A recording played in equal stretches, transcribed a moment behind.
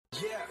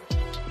Yeah,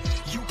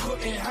 you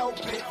couldn't help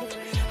it.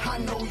 I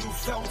know you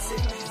felt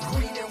it.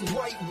 Green and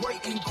white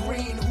and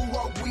green. Who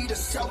are we, the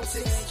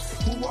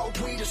Celtics? Who are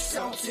we, the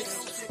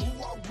Celtics?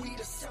 Who are we,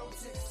 the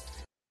Celtics?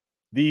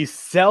 The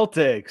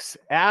Celtics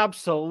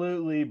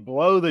absolutely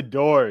blow the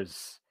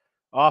doors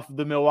off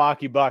the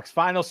Milwaukee Bucks.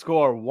 Final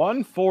score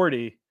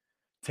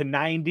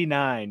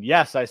 140-99.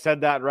 Yes, I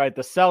said that right.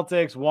 The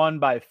Celtics won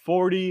by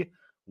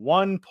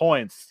 41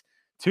 points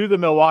to the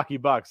Milwaukee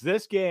Bucks.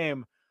 This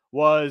game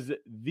was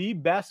the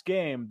best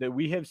game that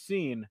we have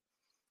seen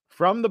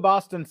from the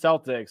Boston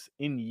Celtics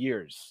in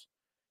years.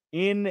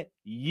 In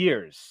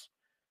years.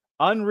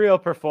 Unreal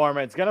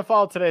performance. Going to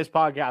follow today's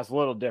podcast a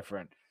little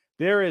different.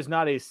 There is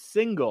not a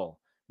single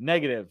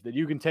negative that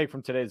you can take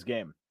from today's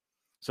game.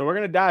 So we're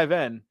going to dive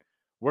in.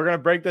 We're going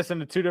to break this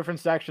into two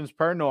different sections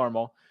per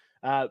normal.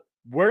 We're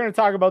going to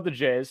talk about the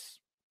Jays.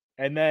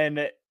 And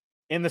then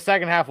in the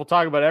second half, we'll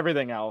talk about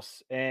everything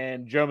else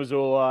and Joe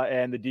Mazzulla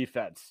and the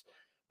defense.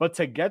 But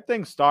to get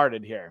things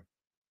started here,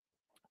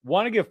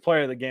 want to give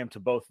player of the game to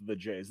both of the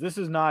Jays. This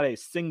is not a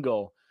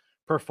single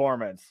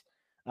performance.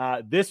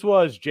 This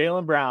was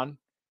Jaylen Brown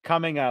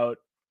coming out,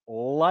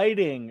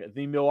 lighting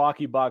the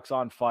Milwaukee Bucks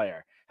on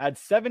fire. Had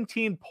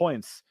 17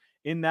 points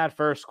in that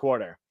first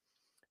quarter.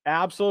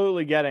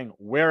 Absolutely getting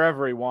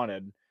wherever he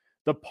wanted.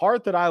 The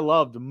part that I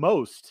loved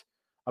most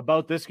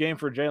about this game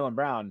for Jaylen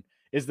Brown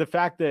is the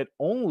fact that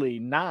only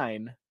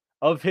 9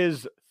 of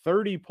his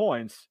 30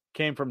 points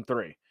came from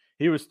three.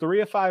 He was 3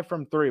 of 5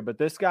 from three, but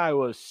this guy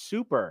was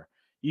super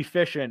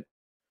efficient.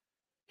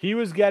 He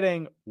was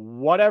getting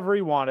whatever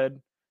he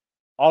wanted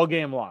all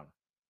game long,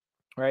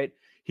 right?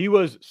 He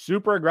was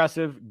super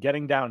aggressive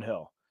getting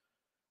downhill,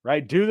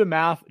 right? Do the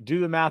math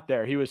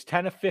there. He was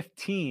 10 of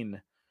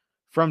 15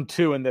 from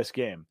 2 in this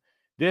game.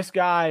 This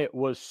guy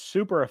was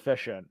super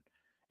efficient,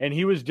 and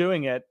he was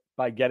doing it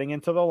by getting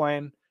into the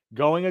lane,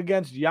 going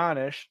against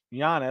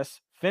Giannis,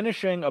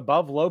 finishing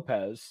above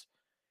Lopez.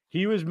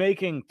 He was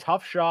making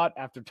tough shot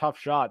after tough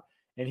shot,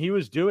 and he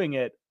was doing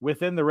it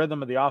within the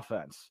rhythm of the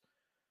offense.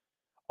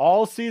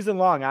 All season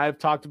long, I've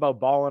talked about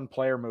ball and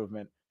player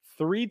movement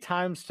 3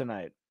 times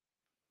tonight.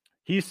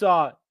 He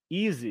saw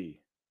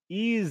easy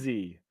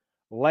layups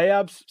 /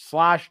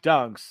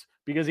 dunks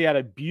because he had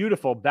a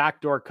beautiful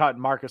backdoor cut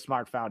and Marcus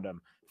Smart found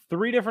him.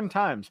 3 different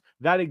times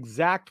that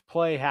exact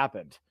play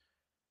happened.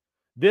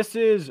 This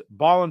is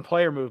ball and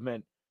player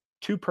movement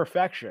to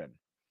perfection.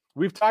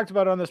 We've talked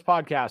about it on this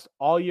podcast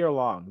all year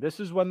long. This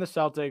is when the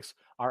Celtics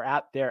are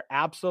at their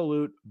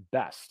absolute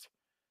best.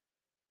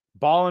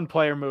 Ball and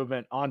player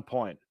movement on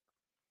point,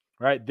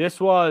 right? This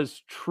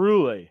was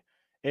truly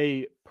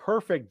a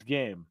perfect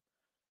game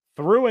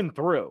through and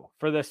through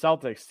for the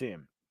Celtics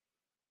team.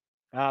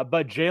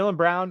 But Jaylen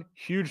Brown,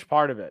 huge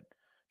part of it.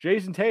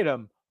 Jason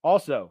Tatum,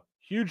 also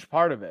huge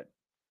part of it.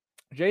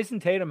 Jason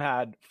Tatum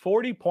had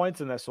 40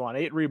 points in this one,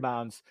 8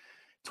 rebounds,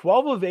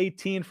 12 of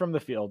 18 from the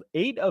field,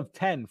 8 of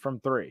 10 from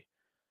 3.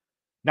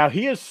 Now,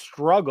 he has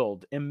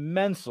struggled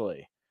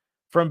immensely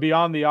from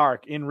beyond the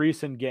arc in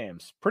recent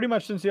games. Pretty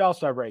much since the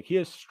All-Star break, he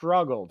has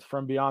struggled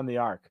from beyond the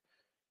arc.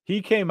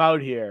 He came out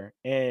here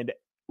and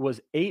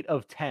was 8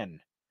 of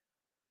 10.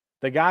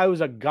 The guy was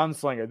a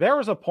gunslinger. There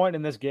was a point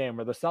in this game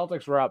where the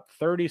Celtics were up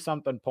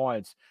 30-something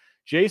points.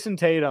 Jason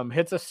Tatum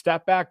hits a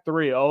step-back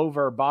 3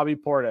 over Bobby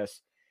Portis,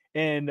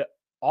 and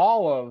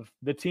all of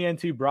the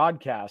TNT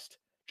broadcast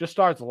just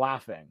starts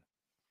laughing.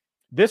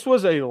 This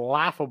was a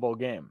laughable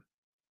game.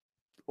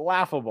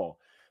 Laughable.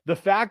 The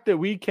fact that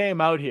we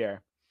came out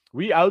here,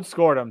 we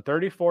outscored them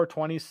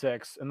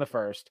 34-26 in the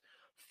first,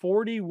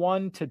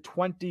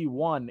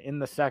 41-21 in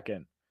the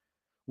second.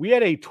 We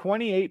had a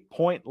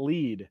 28-point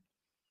lead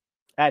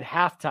at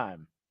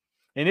halftime.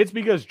 And it's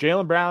because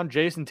Jaylen Brown,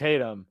 Jason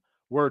Tatum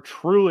were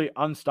truly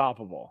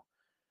unstoppable.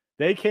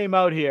 They came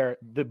out here,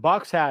 the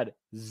Bucks had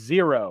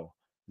zero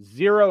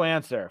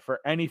answer for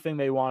anything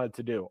they wanted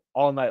to do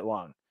all night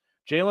long.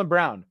 Jaylen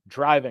Brown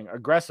driving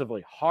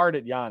aggressively hard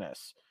at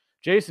Giannis.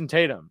 Jason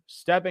Tatum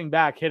stepping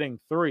back, hitting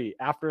 3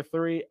 after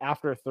 3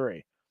 after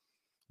 3.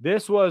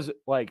 This was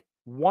like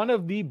one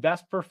of the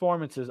best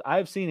performances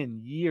I've seen in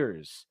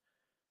years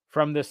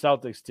from this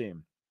Celtics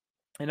team.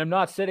 And I'm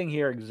not sitting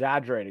here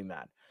exaggerating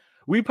that.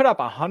 We put up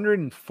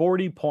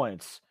 140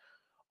 points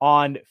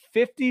on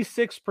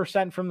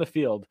 56% from the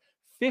field,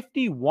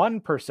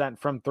 51%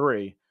 from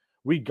 3.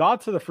 We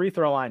got to the free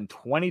throw line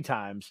 20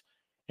 times,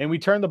 and we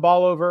turned the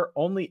ball over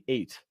only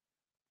 8.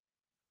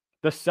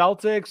 The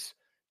Celtics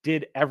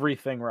did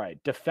everything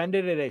right,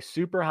 defended at a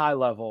super high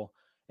level,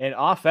 and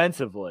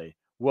offensively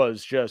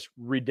was just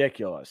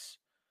ridiculous.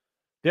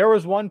 There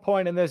was one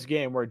point in this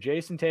game where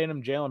Jason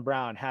Tatum, Jaylen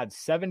Brown had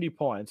 70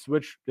 points,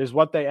 which is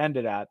what they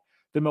ended at.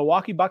 The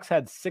Milwaukee Bucks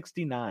had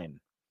 69.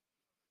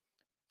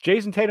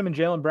 Jason Tatum and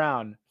Jaylen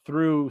Brown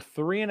through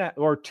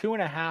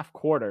 2.5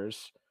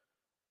 quarters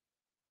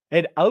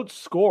had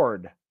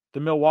outscored the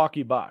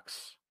Milwaukee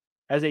Bucks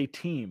as a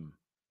team,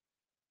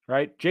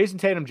 right? Jason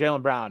Tatum,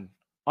 Jaylen Brown,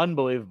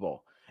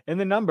 unbelievable. And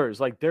the numbers,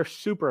 like, they're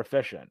super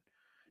efficient.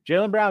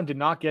 Jaylen Brown did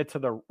not get to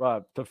the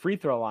free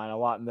throw line a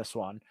lot in this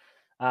one,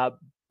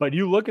 But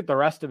you look at the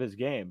rest of his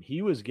game,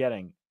 he was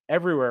getting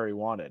everywhere he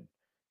wanted.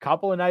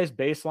 Couple of nice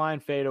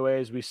baseline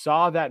fadeaways. We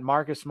saw that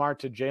Marcus Smart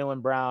to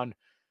Jaylen Brown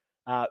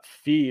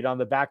feed on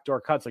the backdoor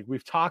cuts. Like,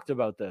 we've talked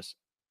about this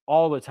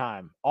all the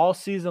time. All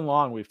season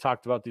long, we've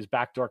talked about these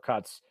backdoor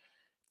cuts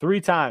 3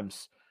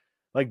 times.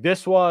 Like,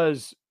 this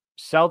was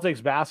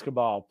Celtics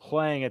basketball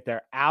playing at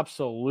their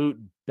absolute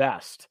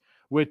best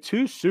with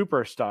 2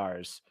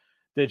 superstars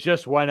that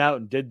just went out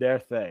and did their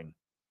thing.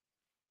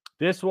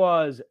 This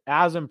was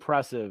as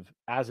impressive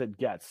as it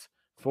gets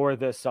for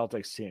this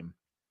Celtics team.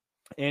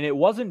 And it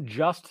wasn't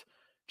just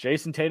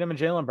Jason Tatum and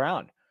Jaylen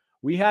Brown.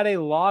 We had a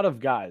lot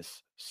of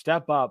guys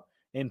step up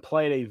and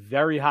play at a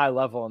very high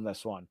level in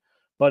this one.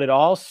 But it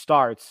all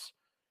starts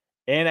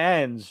and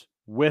ends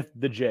with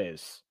the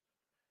Jays.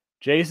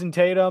 Jason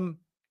Tatum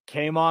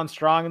came on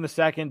strong in the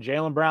second.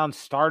 Jaylen Brown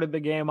started the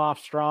game off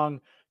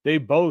strong. They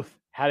both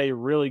had a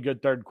really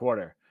good third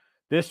quarter.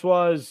 This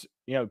was,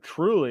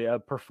 truly a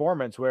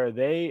performance where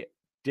they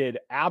did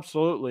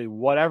absolutely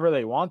whatever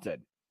they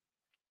wanted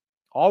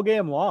all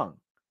game long.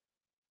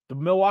 The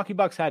Milwaukee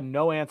Bucks had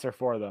no answer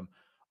for them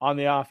on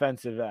the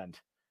offensive end.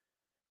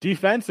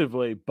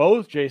 Defensively,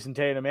 both Jason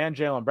Tatum and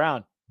Jaylen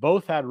Brown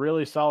both had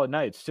really solid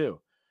nights too.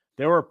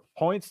 There were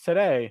points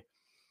today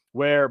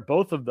where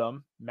both of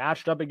them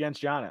matched up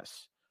against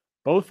Giannis.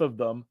 Both of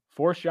them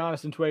forced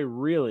Giannis into a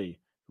really,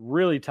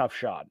 really tough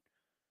shot.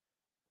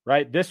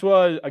 Right? This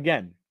was,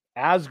 again,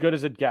 as good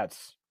as it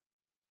gets.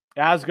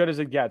 As good as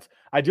it gets.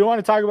 I do want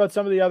to talk about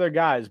some of the other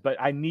guys, but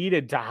I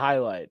needed to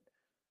highlight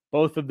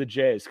both of the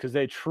Jays because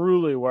they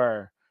truly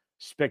were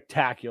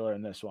spectacular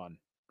in this one.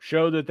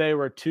 Showed that they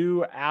were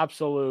 2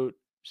 absolute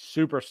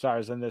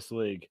superstars in this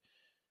league,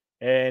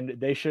 and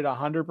they should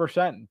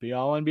 100% be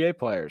all NBA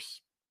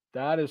players.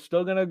 That is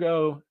still going to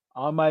go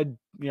on my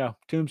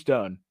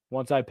tombstone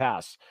once I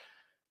pass.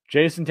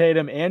 Jason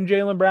Tatum and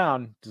Jaylen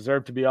Brown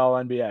deserve to be all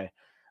NBA.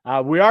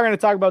 We are going to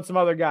talk about some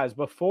other guys.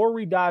 Before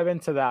we dive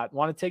into that, I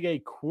want to take a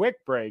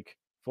quick break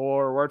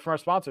for a word from our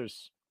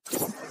sponsors.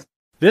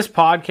 This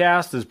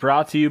podcast is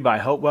brought to you by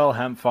Hopewell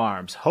Hemp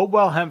Farms.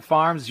 Hopewell Hemp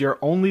Farms is your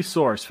only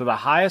source for the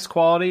highest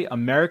quality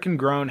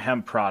American-grown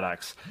hemp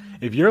products.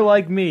 If you're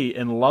like me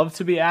and love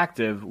to be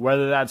active,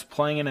 whether that's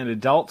playing in an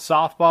adult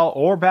softball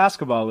or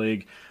basketball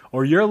league,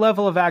 or your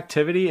level of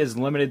activity is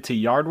limited to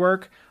yard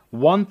work,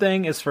 one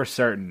thing is for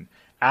certain.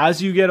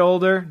 As you get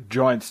older,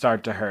 joints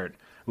start to hurt.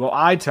 Well,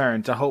 I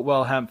turn to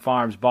Hopewell Hemp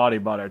Farms Body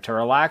Butter to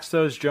relax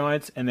those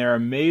joints and their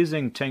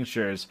amazing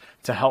tinctures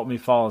to help me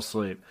fall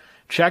asleep.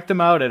 Check them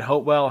out at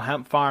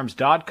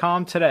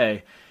hopewellhempfarms.com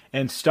today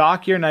and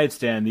stock your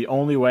nightstand the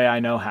only way I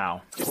know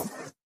how.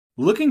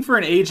 Looking for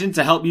an agent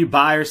to help you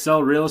buy or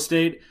sell real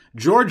estate?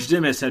 George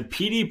Dimas at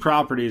PD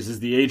Properties is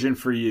the agent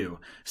for you.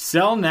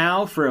 Sell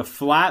now for a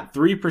flat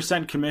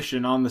 3%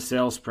 commission on the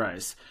sales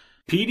price.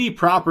 PD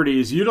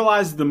Properties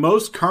utilizes the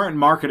most current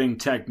marketing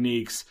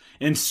techniques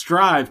and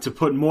strive to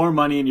put more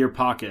money in your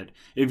pocket.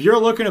 If you're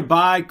looking to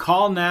buy,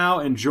 call now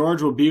and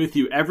George will be with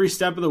you every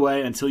step of the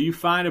way until you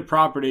find a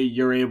property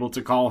you're able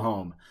to call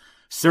home.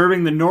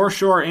 Serving the North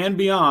Shore and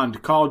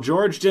beyond, call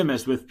George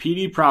Dimas with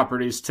PD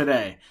Properties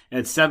today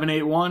at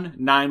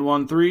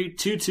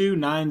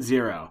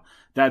 781-913-2290.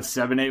 That's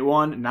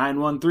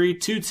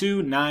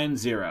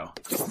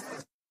 781-913-2290.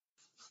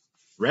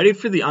 Ready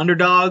for the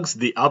underdogs,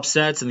 the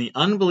upsets, and the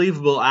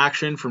unbelievable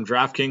action from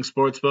DraftKings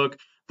Sportsbook?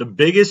 The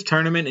biggest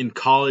tournament in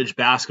college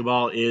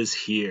basketball is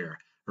here.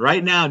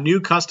 Right now, new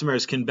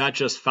customers can bet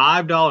just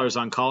 $5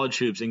 on college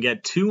hoops and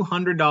get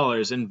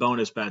 $200 in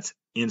bonus bets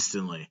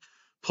instantly.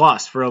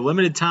 Plus, for a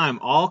limited time,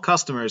 all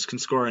customers can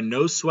score a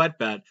no-sweat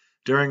bet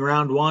during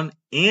round 1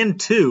 and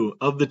 2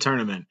 of the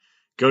tournament.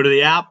 Go to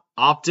the app,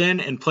 opt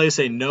in, and place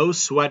a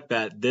no-sweat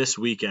bet this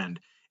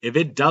weekend. If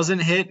it doesn't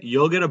hit,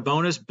 you'll get a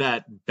bonus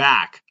bet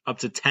back up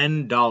to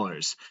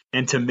 $10.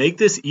 And to make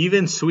this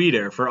even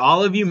sweeter, for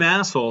all of you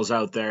massholes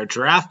out there,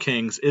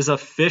 DraftKings is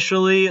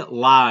officially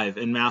live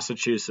in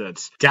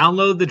Massachusetts.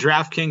 Download the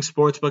DraftKings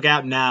Sportsbook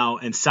app now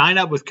and sign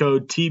up with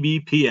code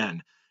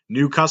TBPN.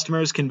 New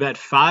customers can bet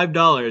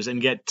 $5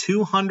 and get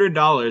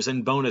 $200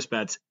 in bonus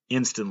bets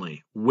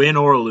instantly, win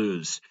or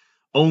lose.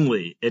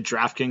 Only at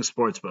DraftKings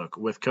Sportsbook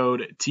with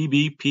code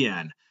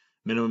TBPN.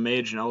 Minimum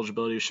age and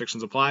eligibility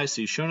restrictions apply.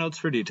 See show notes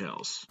for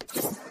details.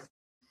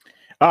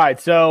 All right,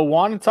 so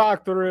want to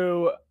talk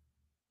through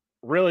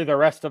really the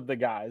rest of the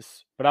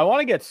guys, but I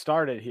want to get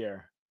started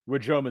here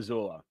with Joe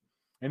Mazzulla.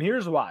 And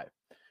here's why.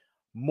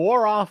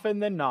 More often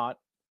than not,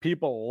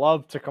 people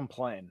love to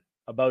complain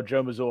about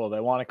Joe Mazzulla. They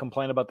want to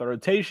complain about the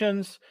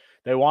rotations.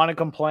 They want to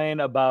complain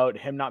about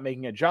him not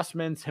making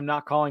adjustments, him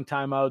not calling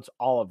timeouts,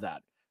 all of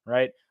that,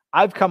 right?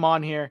 I've come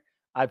on here.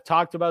 I've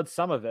talked about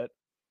some of it,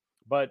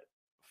 but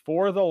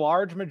for the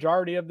large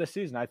majority of the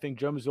season, I think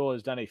Joe Mazzulla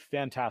has done a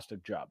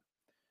fantastic job.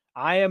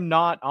 I am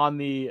not on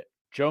the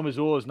Joe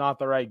Mazzulla is not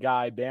the right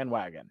guy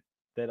bandwagon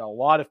that a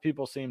lot of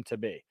people seem to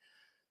be.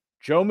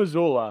 Joe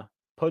Mazzulla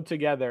put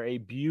together a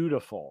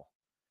beautiful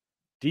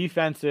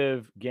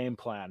defensive game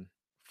plan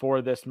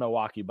for this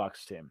Milwaukee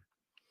Bucks team.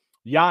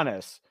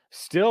 Giannis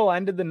still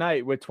ended the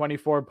night with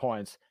 24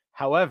 points.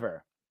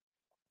 However,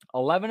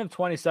 11 of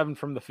 27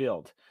 from the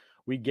field.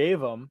 We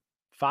gave him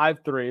 5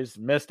 threes,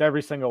 missed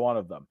every single one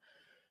of them.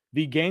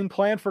 The game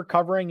plan for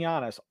covering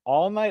Giannis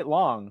all night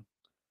long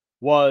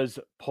was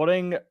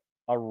putting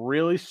a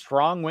really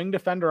strong wing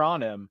defender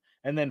on him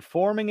and then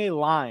forming a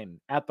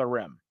line at the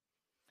rim.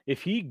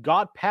 If he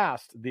got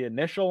past the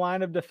initial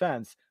line of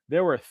defense,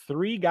 there were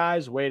 3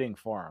 guys waiting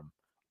for him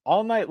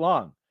all night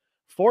long,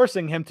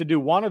 forcing him to do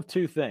one of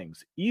 2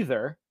 things.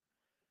 Either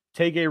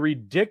take a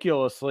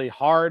ridiculously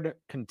hard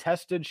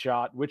contested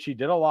shot, which he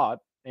did a lot,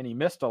 and he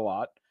missed a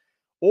lot,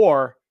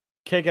 or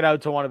kick it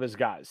out to one of his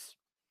guys.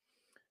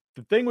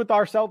 The thing with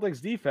our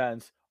Celtics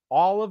defense,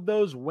 all of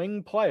those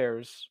wing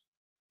players,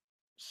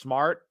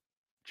 Smart,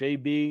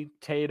 JB,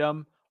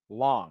 Tatum,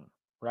 long,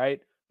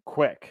 right?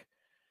 Quick.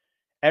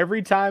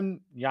 Every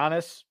time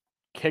Giannis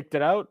kicked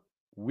it out,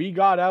 we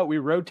got out, we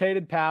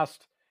rotated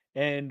past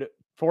and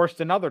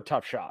forced another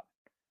tough shot,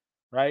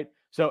 right?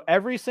 So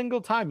every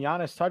single time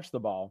Giannis touched the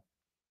ball,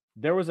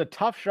 there was a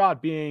tough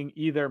shot being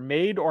either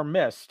made or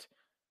missed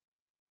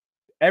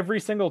every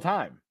single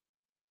time.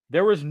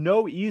 There was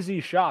no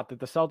easy shot that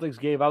the Celtics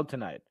gave out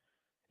tonight,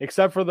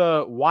 except for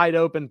the wide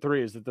open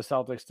threes that the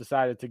Celtics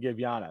decided to give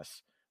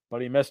Giannis.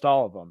 But he missed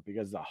all of them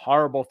because he's a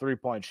horrible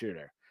three-point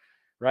shooter,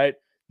 right?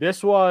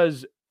 This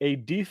was a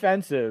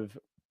defensive,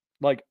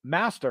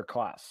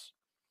 masterclass.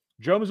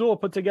 Joe Mazzulla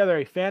put together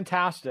a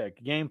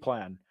fantastic game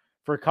plan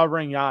for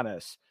covering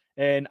Giannis.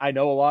 And I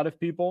know a lot of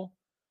people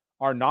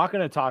are not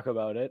going to talk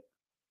about it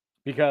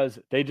because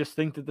they just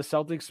think that the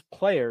Celtics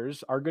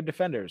players are good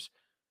defenders.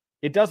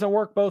 It doesn't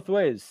work both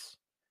ways,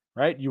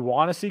 right? You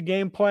want to see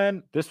game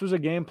plan? This was a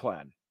game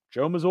plan.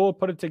 Joe Mazzulla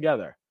put it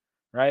together,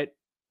 right?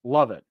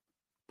 Love it.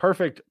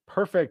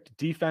 Perfect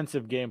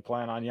defensive game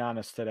plan on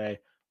Giannis today.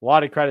 A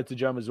lot of credit to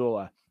Joe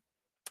Mazzulla.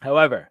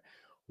 However,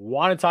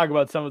 want to talk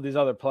about some of these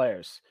other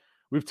players.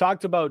 We've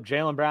talked about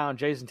Jaylen Brown,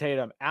 Jason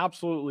Tatum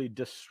absolutely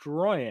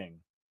destroying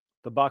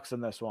the Bucks in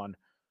this one.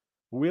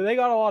 They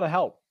got a lot of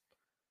help.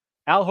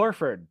 Al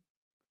Horford,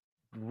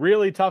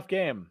 really tough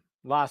game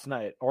last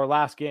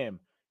game.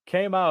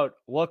 Came out,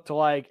 looked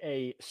like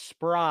a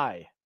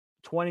spry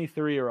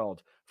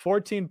 23-year-old.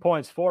 14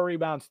 points, 4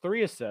 rebounds,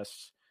 3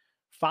 assists,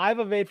 5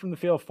 of 8 from the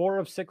field, 4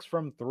 of 6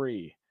 from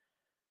 3.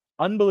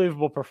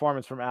 Unbelievable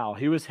performance from Al.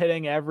 He was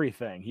hitting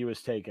everything he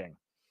was taking.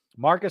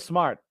 Marcus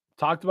Smart,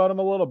 talked about him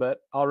a little bit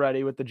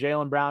already with the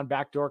Jaylen Brown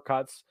backdoor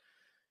cuts.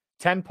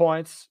 10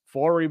 points,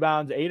 4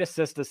 rebounds, 8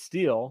 assists, a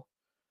steal.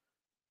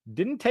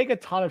 Didn't take a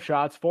ton of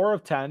shots, 4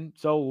 of 10,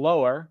 so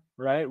lower,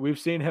 right? We've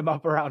seen him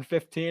up around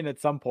 15 at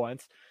some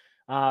points.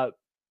 All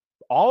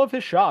of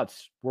his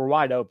shots were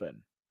wide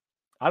open.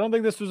 I don't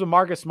think this was a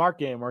Marcus Smart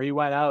game where he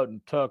went out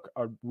and took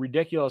a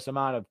ridiculous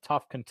amount of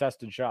tough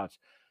contested shots.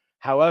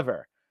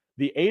 However,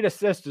 the 8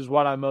 assists is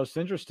what I'm most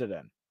interested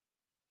in.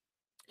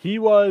 He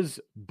was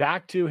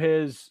back to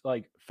his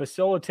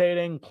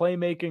facilitating,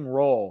 playmaking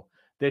role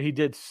that he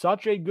did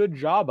such a good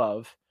job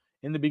of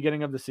in the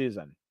beginning of the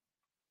season.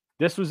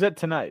 This was it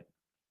tonight.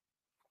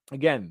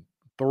 Again,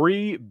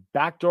 3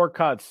 backdoor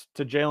cuts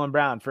to Jaylen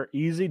Brown for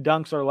easy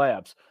dunks or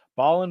layups.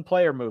 Ball and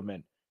player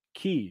movement,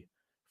 key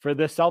for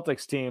this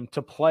Celtics team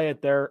to play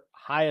at their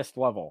highest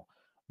level.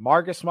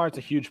 Marcus Smart's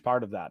a huge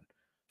part of that.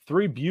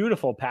 3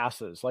 beautiful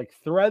passes,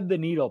 thread the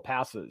needle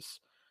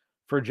passes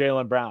for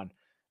Jaylen Brown.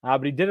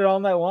 But he did it all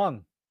night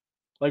long.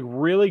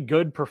 Really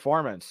good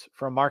performance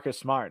from Marcus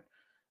Smart.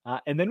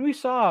 And then we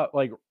saw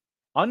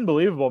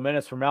unbelievable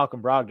minutes from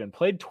Malcolm Brogdon.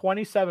 Played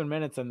 27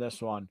 minutes in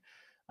this one.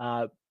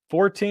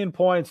 14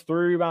 points,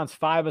 3 rebounds,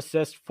 5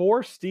 assists,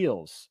 4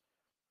 steals.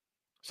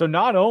 So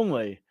not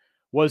only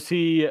was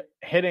he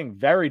hitting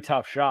very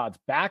tough shots,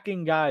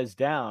 backing guys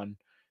down,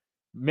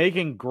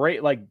 making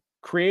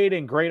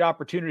creating great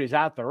opportunities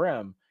at the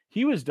rim,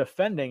 he was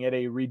defending at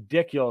a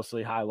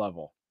ridiculously high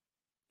level,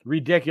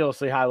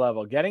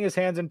 getting his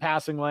hands in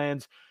passing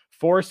lanes,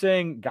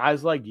 forcing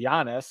guys like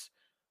Giannis,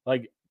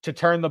 to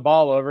turn the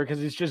ball over because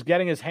he's just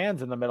getting his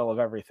hands in the middle of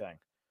everything.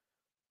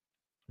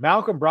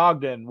 Malcolm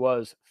Brogdon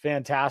was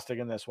fantastic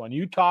in this one.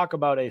 You talk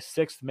about a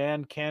 6th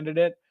man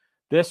candidate.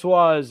 This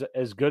was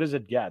as good as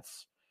it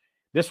gets.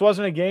 This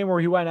wasn't a game where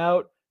he went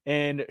out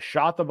and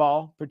shot the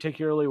ball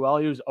particularly well.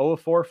 He was 0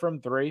 of 4 from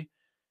 3.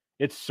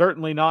 It's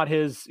certainly not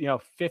his,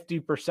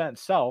 50%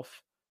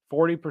 self,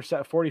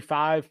 40%,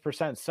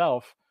 45%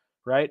 self,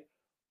 right?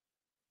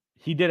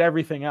 He did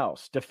everything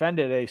else.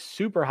 Defended a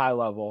super high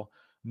level,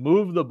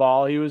 moved the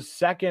ball. He was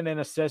second in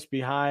assists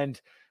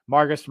behind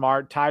Marcus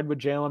Smart, tied with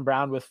Jaylen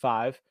Brown with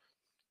 5.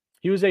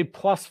 He was a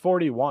plus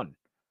 41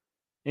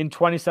 in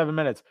 27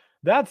 minutes.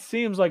 That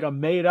seems like a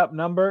made-up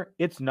number.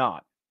 It's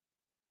not.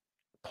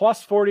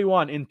 Plus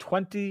 41 in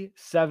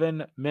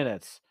 27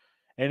 minutes.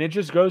 And it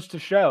just goes to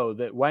show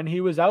that when he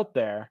was out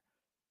there,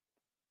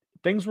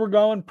 things were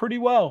going pretty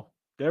well.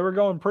 They were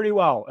going pretty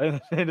well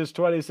in his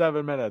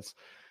 27 minutes.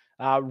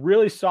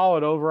 Really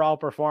solid overall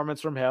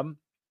performance from him.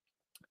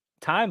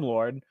 Time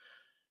Lord,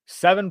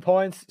 7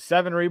 points,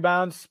 7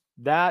 rebounds.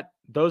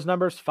 Those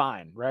numbers,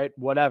 fine, right?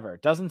 Whatever.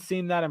 Doesn't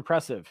seem that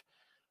impressive.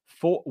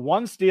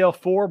 1 steal,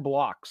 4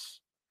 blocks.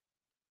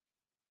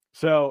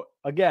 So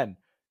again,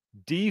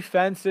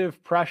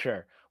 Defensive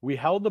pressure. We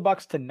held the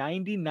Bucks to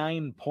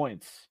 99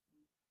 points.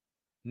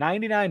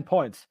 99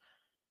 points.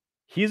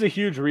 He's a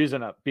huge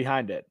reason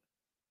behind it.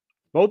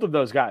 Both of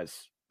those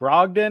guys,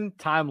 Brogdon,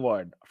 Time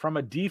Lord, from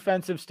a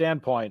defensive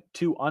standpoint,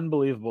 2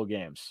 unbelievable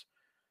games.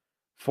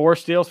 4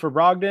 steals for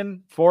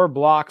Brogdon, 4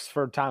 blocks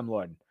for Time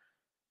Lord.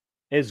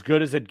 As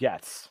good as it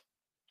gets.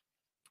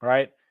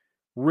 Right?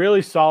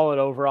 Really solid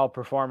overall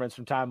performance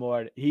from Time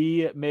Lord.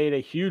 He made a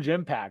huge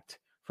impact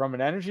from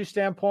an energy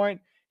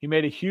standpoint. He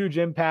made a huge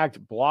impact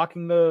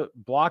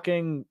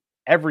blocking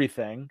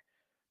everything.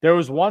 There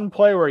was one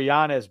play where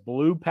Giannis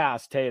blew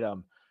past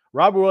Tatum.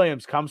 Robert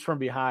Williams comes from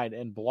behind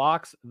and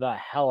blocks the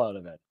hell out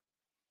of it.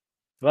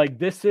 Like,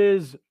 this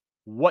is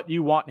what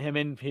you want him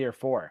in here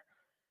for.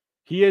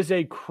 He is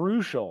a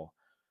crucial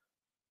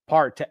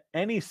part to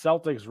any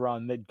Celtics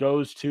run that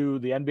goes to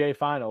the NBA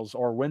Finals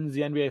or wins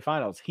the NBA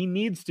Finals. He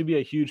needs to be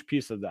a huge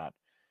piece of that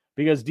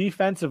because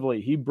defensively,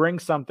 he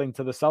brings something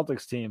to the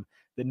Celtics team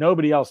that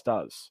nobody else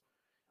does.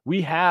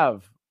 We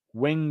have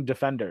wing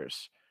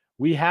defenders.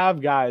 We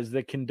have guys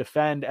that can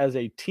defend as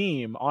a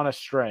team on a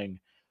string,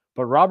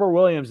 but Robert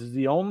Williams is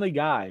the only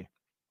guy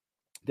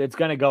that's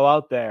going to go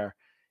out there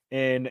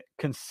and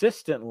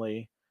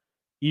consistently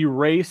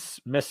erase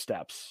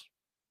missteps,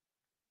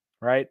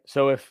 right?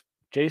 So if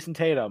Jason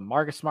Tatum,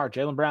 Marcus Smart,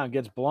 Jaylen Brown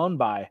gets blown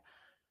by,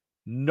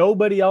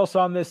 nobody else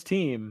on this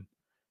team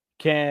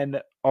can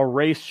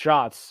erase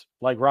shots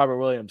like Robert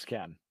Williams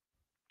can.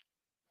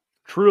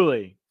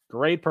 Truly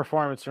great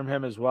performance from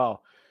him as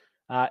well.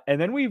 And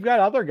then we've got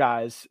other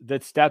guys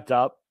that stepped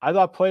up. I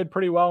thought played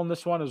pretty well in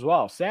this one as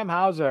well. Sam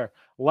Hauser,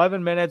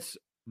 11 minutes,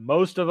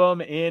 most of them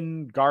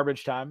in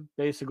garbage time,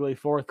 basically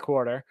fourth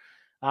quarter.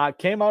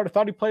 Came out, I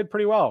thought he played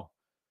pretty well.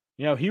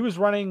 You know, he was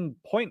running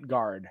point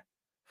guard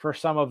for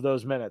some of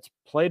those minutes.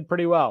 Played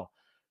pretty well.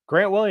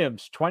 Grant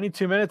Williams,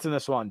 22 minutes in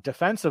this one.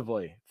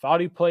 Defensively, thought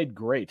he played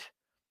great.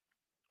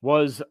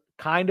 Was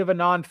kind of a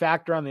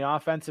non-factor on the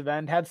offensive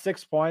end. Had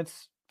 6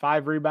 points,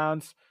 5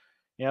 rebounds.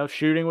 You know,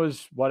 shooting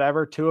was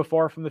whatever, 2 of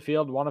 4 from the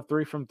field, 1 of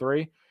 3 from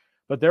 3.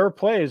 But there were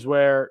plays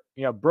where,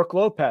 you know, Brook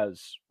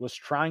Lopez was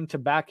trying to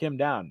back him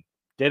down.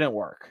 Didn't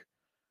work.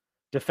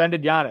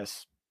 Defended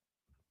Giannis.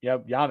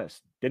 Yep,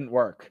 Giannis. Didn't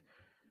work.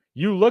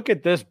 You look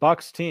at this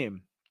Bucks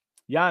team.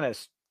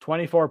 Giannis,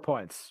 24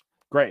 points.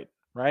 Great,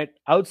 right?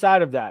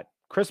 Outside of that,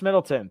 Chris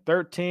Middleton,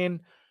 13.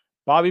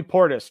 Bobby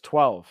Portis,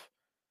 12.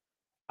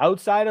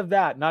 Outside of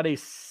that, not a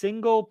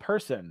single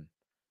person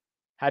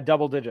had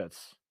double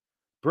digits.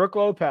 Brook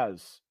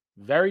Lopez,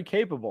 very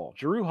capable.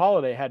 Jrue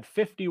Holiday had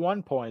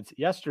 51 points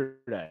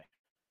yesterday.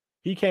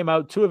 He came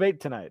out 2 of 8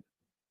 tonight.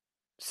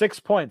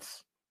 6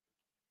 points.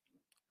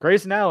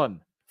 Grayson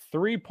Allen,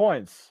 3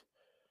 points,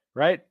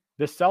 right?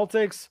 The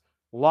Celtics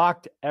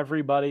locked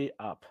everybody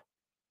up.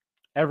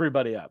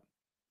 Everybody up.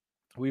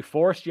 We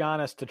forced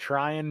Giannis to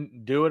try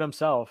and do it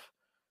himself,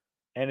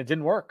 and it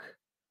didn't work.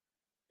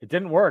 It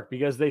didn't work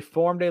because they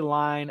formed a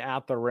line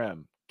at the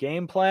rim.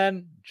 Game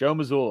plan, Joe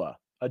Mazzulla.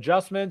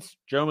 Adjustments,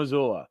 Joe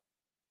Mazzulla.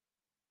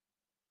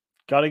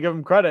 Got to give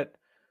him credit.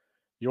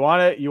 You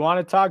want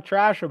to talk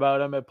trash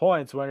about him at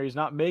points when he's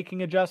not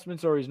making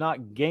adjustments or he's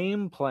not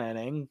game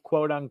planning,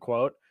 quote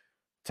unquote.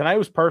 Tonight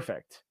was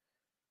perfect.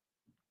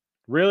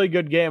 Really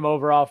good game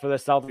overall for the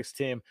Celtics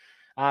team.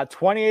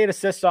 28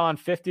 assists on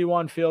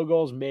 51 field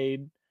goals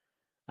made,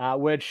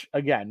 which,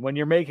 again, when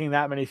you're making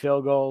that many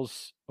field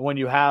goals, when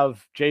you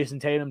have Jason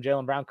Tatum,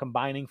 Jaylen Brown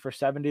combining for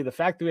 70, the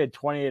fact that we had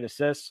 28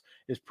 assists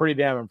is pretty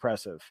damn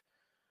impressive.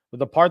 But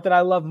the part that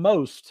I love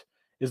most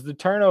is the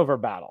turnover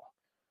battle.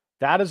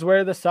 That is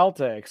where the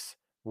Celtics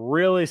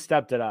really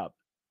stepped it up.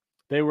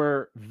 They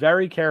were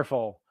very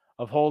careful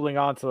of holding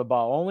on to the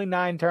ball. Only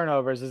 9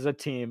 turnovers as a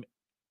team.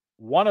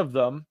 One of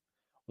them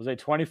was a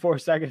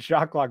 24-second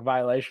shot clock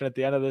violation at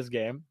the end of this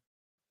game.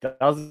 That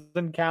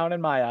doesn't count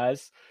in my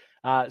eyes.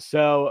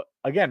 So,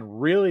 again,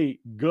 really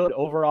good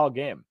overall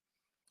game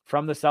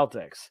from the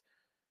Celtics.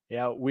 You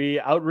know, we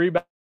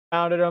out-rebounded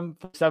them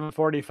for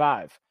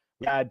 745.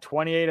 We had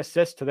 28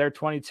 assists to their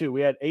 22.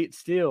 We had 8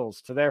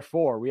 steals to their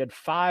 4. We had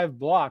 5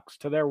 blocks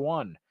to their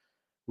 1.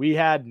 We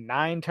had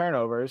 9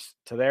 turnovers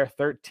to their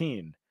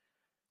 13.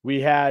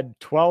 We had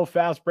 12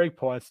 fast break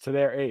points to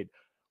their 8.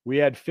 We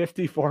had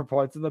 54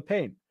 points in the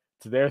paint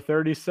to their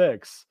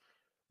 36.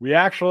 We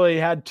actually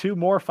had 2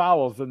 more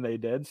fouls than they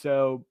did.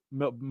 So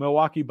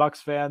Milwaukee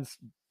Bucks fans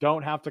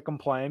don't have to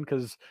complain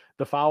because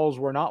the fouls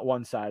were not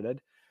one-sided.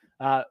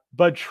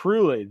 But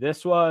truly,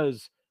 this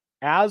was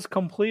as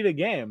complete a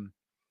game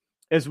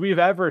as we've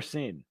ever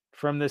seen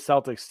from this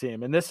Celtics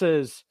team. And this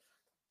is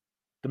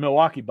the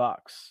Milwaukee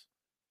Bucks,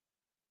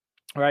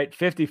 right?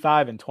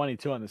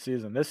 55-22 on the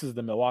season. This is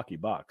the Milwaukee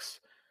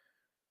Bucks.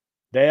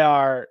 They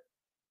are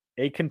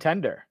a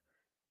contender.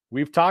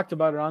 We've talked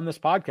about it on this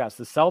podcast.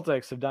 The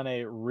Celtics have done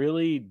a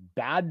really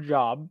bad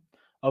job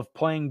of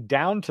playing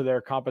down to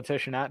their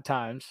competition at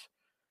times,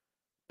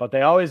 but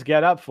they always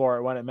get up for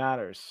it when it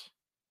matters.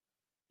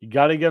 You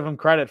got to give them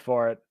credit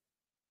for it.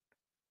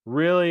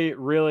 Really,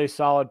 really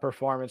solid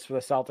performance for the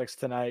Celtics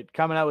tonight,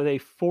 coming out with a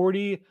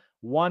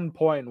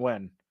 41-point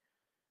win.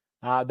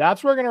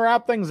 That's where we're going to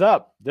wrap things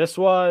up. This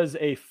was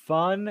a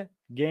fun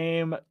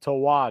game to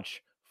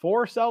watch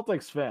for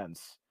Celtics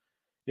fans.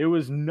 It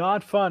was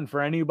not fun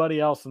for anybody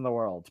else in the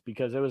world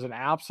because it was an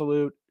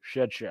absolute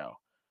shit show.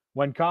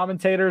 When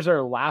commentators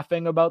are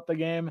laughing about the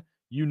game,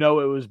 you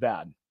know it was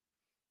bad.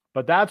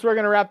 But that's where we're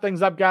going to wrap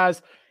things up,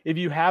 guys. If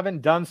you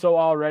haven't done so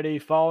already,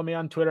 follow me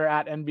on Twitter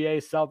at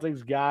NBA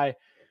Celtics Guy.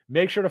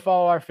 Make sure to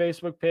follow our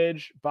Facebook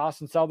page,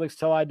 Boston Celtics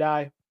Till I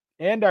Die,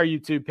 and our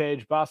YouTube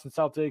page, Boston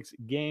Celtics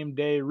Game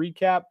Day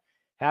Recap.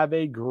 Have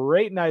a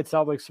great night,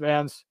 Celtics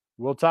fans.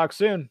 We'll talk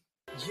soon.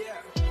 Yeah,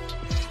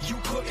 you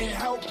couldn't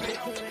help it.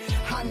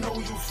 I know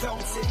you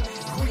felt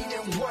it. Green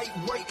and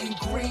white and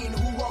green.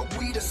 Who are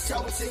we, the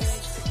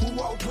Celtics?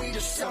 Who are we, the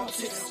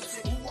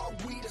Celtics?